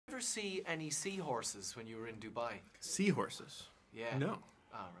ever see any seahorses when you were in Dubai? Seahorses? Yeah. No.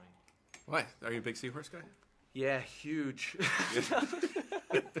 Oh, right. Why? Are you a big seahorse guy? Yeah, huge.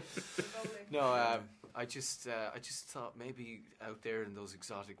 No, I just thought maybe out there in those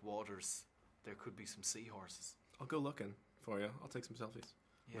exotic waters there could be some seahorses. I'll go looking for you. I'll take some selfies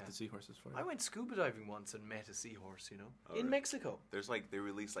Yeah. with the seahorses for you. I went scuba diving once and met a seahorse, you know, Oh, in really? Mexico. There's like, they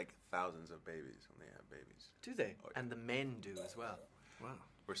release like thousands of babies when they have babies. Do they? Oh, yeah. And the men do as well. Wow.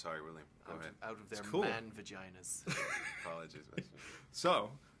 We're sorry, William. Go ahead. Out of their It's cool. man vaginas. Apologies. So,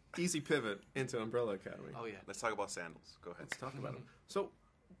 easy pivot into Umbrella Academy. Oh yeah. Let's talk about sandals. Go ahead. Let's talk about them. So,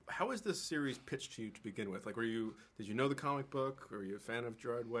 how is this series pitched to you to begin with? Like, did you know the comic book? Were you a fan of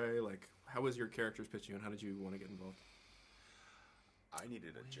Gerard Way? Like, how was your characters pitched to you, and how did you want to get involved? I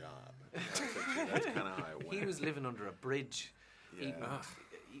needed a job. That's kind of how I went. He was living under a bridge, Yeah. eating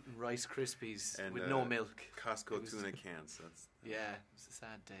Rice Krispies And, with no milk. Costco It was- tuna cans. That's Yeah, it was a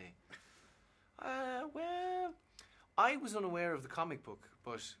sad day. Well, I was unaware of the comic book,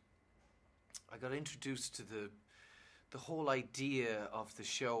 but I got introduced to the whole idea of the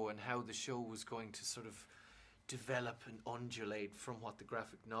show and how the show was going to sort of develop and undulate from what the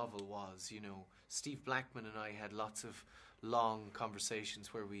graphic novel was. You know, Steve Blackman and I had lots of long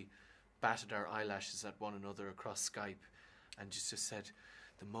conversations where we batted our eyelashes at one another across Skype and just said,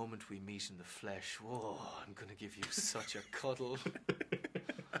 the moment we meet in the flesh, whoa, I'm going to give you such a cuddle.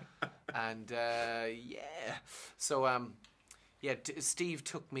 And yeah, so Steve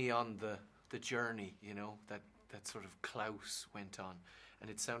took me on the journey, you know, that sort of Klaus went on, and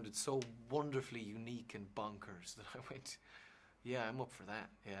it sounded so wonderfully unique and bonkers that I went, yeah, I'm up for that,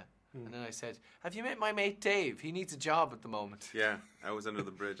 yeah. And then I said, have you met my mate Dave? He needs a job at the moment. Yeah, I was under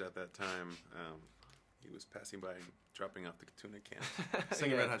the bridge at that time. He was passing by and dropping off the tuna can.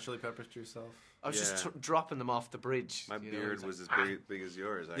 Singing Yeah. Red Hot Chili Peppers to yourself? I was just Yeah. dropping them off the bridge. My you know, beard it's was like, as big as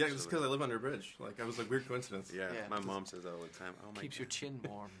yours, actually. Yeah, just because I live under a bridge. Like, I was like, weird coincidence. Yeah, Yeah. my mom says that all the time. Oh my keeps God. your chin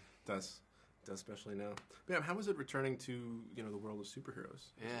warm. Does especially now. But yeah, how was it returning to, you know, the world of superheroes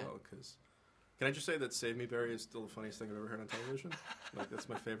Yeah. as well? Because can I just say that Save Me Barry is still the funniest thing I've ever heard on television? Like, that's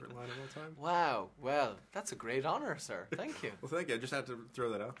my favorite line of all time. Wow, well, that's a great honor, sir. Thank you. Well, thank you. I just had to throw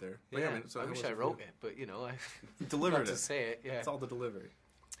that out there. But Yeah, I mean, so I how wish was I it for wrote you? it, but you know, I Delivered got to it. say it. Yeah. It's all the delivery.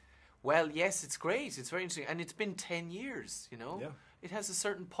 Well, yes, it's great. It's very interesting, and it's been 10 years. You know, Yeah. it has a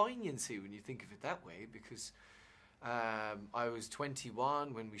certain poignancy when you think of it that way, because I was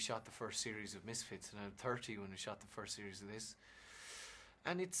 21 when we shot the first series of Misfits, and I'm 30 when we shot the first series of this.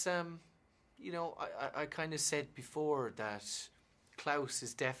 And it's, you know, I kind of said before that Klaus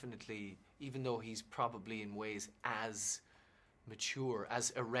is definitely, even though he's probably in ways as mature,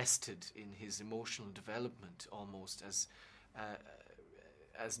 as arrested in his emotional development almost as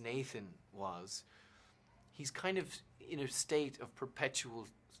Nathan was, he's kind of in a state of perpetual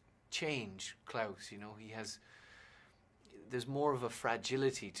change, Klaus, you know. There's more of a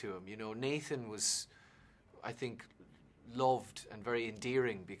fragility to him, you know. Nathan was, I think, loved and very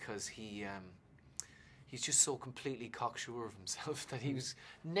endearing because he's just so completely cocksure of himself that he was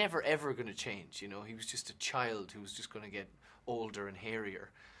never ever going to change, you know. He was just a child who was just going to get older and hairier.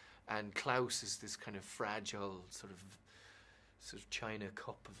 And Klaus is this kind of fragile sort of china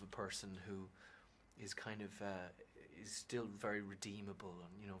cup of a person who is kind of is still very redeemable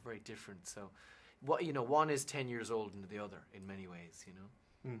and, you know, very different. So what, you know, one is 10 years older than the other in many ways, you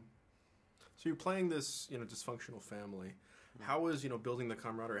know. So you're playing this, you know, dysfunctional family. How was, you know, building the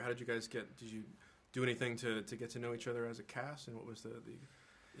camaraderie? How did you guys did you do anything to get to know each other as a cast? And what was the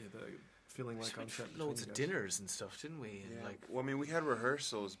feeling like on set? between Loads you of guys? dinners and stuff, didn't we? And Yeah. like, Well, I mean, we had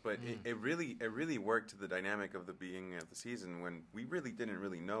rehearsals, but it really worked to the dynamic of the beginning of the season when we really didn't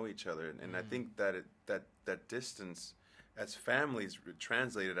really know each other, and I think that that distance as families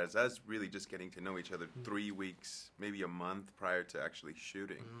translated as us really just getting to know each other 3 weeks, maybe a month prior to actually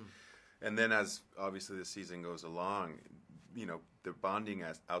shooting, and then as obviously the season goes along, you know, the bonding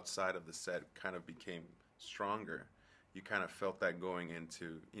as outside of the set kind of became stronger. You kind of felt that going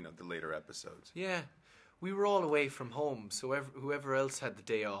into, you know, the later episodes. yeah, we were all away from home, so whoever else had the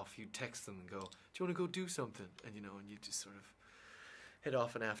day off, you'd text them and go, do you want to go do something? And, you know, and you'd just sort of head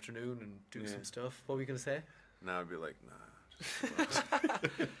off an afternoon and do some stuff. What were you going to say? Now I'd be like, nah.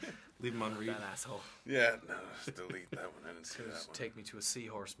 Leave them on read. That asshole. Yeah, no, just delete that one. I didn't see that Just one. take me to a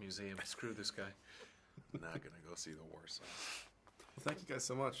seahorse museum. Screw this guy. Not gonna go see the Warsaw. Well, thank you guys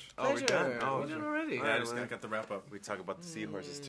so much. Oh, we're done. Pleasure. Oh, We did already. Yeah, I just got the wrap up. we talk about the seahorses too.